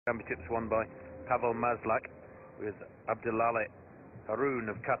Championships won by Pavel Maslak, with Abdullah Haroun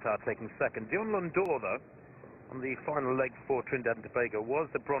of Qatar taking second. Dion Lundor, though, on the final leg for Trinidad and Tobago, was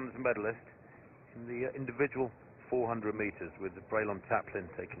the bronze medalist in the individual 400 metres, with Braylon Taplin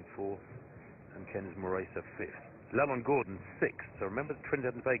taking fourth and Kenneth Moresa fifth. Lalon Gordon sixth. So remember,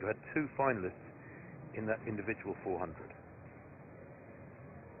 Trinidad and Tobago had two finalists in that individual 400.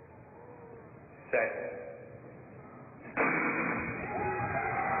 Set.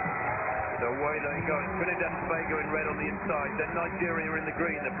 So away they go. Trinidad and Tobago in red on the inside, then Nigeria in the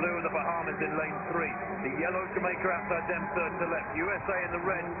green, the blue and the Bahamas in lane 3, the yellow Jamaica outside them third to left, USA in the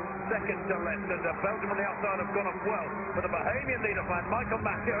red second to left, and Belgium on the outside have gone off well, but the Bahamian leader man Michael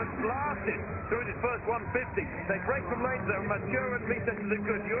Mathieu has blasted through his first 150. They break from lanes there, Mathieu and Peter to the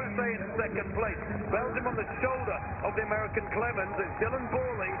good. USA in second place, Belgium on the shoulder of the American Clemens. It's Dylan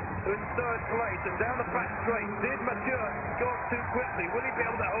Borley in third place, and down the back straight, did Mathieu go off too quickly? Will he be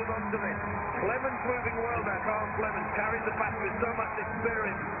able to hold on to this? Clemens moving well now. Carl Clemens carries the pack with so much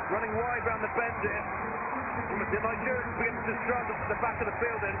experience, running wide round the bend here. The Nigerians beginning to struggle at the back of the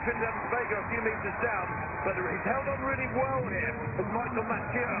field, and Trinidad and Tobago a few metres down, but he's held on really well here with Michael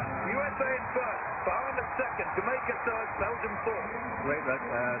Mathieu. USA in first, Bahamas second, Jamaica third, Belgium fourth. Great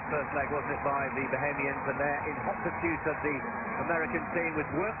first leg, wasn't it, by the Bahamians, and they're in hot pursuit of the American team with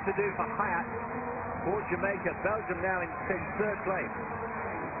work to do for Hayat for Jamaica. Belgium now in third place.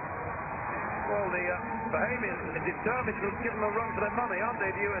 Well, the Bahamians are determined to give them a run for their money, aren't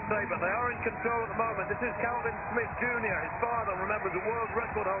they, the USA? But they are in control at the moment. This is Calvin Smith Jr. His father, remember, is a world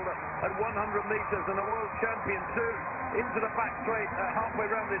record holder at 100 metres and a world champion too. Into the back straight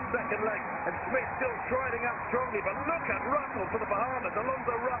halfway round this second leg. And Smith still striding up strongly. But look at Russell for the Bahamas,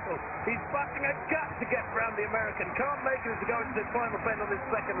 Alonzo Russell. He's busting a gut to get round the American. Can't make it to go into the final bend on this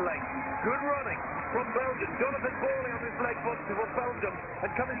second leg. Good running from Belgium. Jonathan Borley on this leg for Belgium. And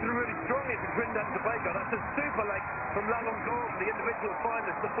coming through really strongly for Trinidad and Tobago. That's a super leg from Lalon Gordon, the individual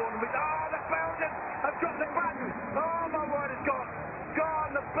finalist, the 400 metres. Oh, the Belgians have dropped the button. Oh, my word, it's gone.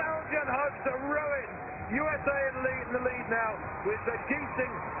 Gone. The Belgian hopes are ruined. USA in the lead now, with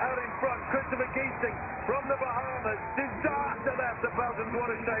Giesing out in front. Christopher Giesing from the Bahamas. Disaster there for the Belgians. What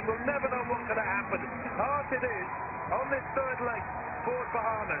a shame. We'll never know what could have happened. Hart it is on this third leg for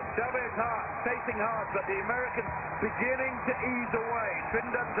Bahamas. Chavez Hart chasing hard, but the Americans beginning to ease away.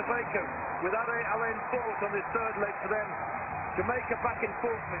 Trinidad and Tobago with Alain Fault on this third leg for them. Jamaica back in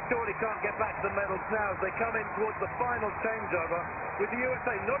fourth, but surely can't get back to the medals now as they come in towards the final changeover, with the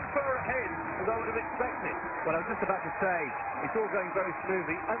USA not as far ahead as I would have expected. Well, I was just about to say, it's all going very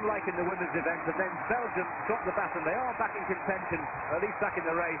smoothly, unlike in the women's event, and then Belgium dropped the baton. They are back in contention, at least back in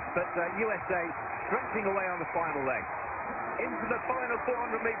the race, but USA stretching away on the final leg. Into the final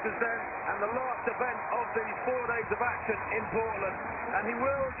 400 metres then, and the last event of the 4 days of action in Portland. And he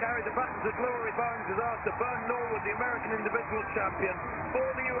will carry the baton to glory. Bones is after Bern Norwood, the American individual champion for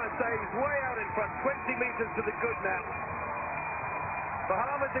the USA. He's way out in front, 20 metres to the good now.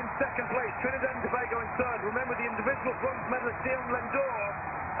 Bahamas in second place, Trinidad and Tobago in third. Remember, the individual bronze medalist Dion Lundor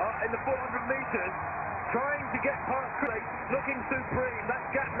in the 400 metres, trying to get past Craig, looking supreme. That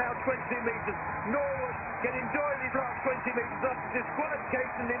gap now 20 metres. Norwood can enjoy these last 20 metres after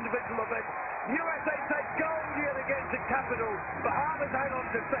disqualification in the individual event. USA take gold yet against the Capitol. Bahamas hang on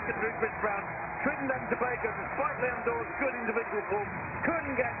to second through Chris Brown. Trinidad and Tobago, despite Leandor's good individual form,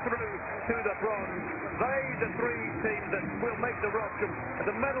 couldn't get through to the bronze. They, the three teams that will make the rostrum at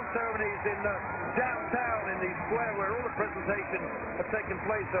the medal ceremonies in downtown in the square where all the presentations have taken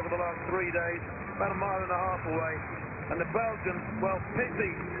place over the last 3 days, about a mile and a half away. And the Belgians, well,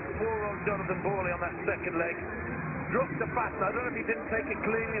 pity poor old Jonathan Borley on that second leg. Dropped the baton. I don't know if he didn't take it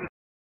cleanly.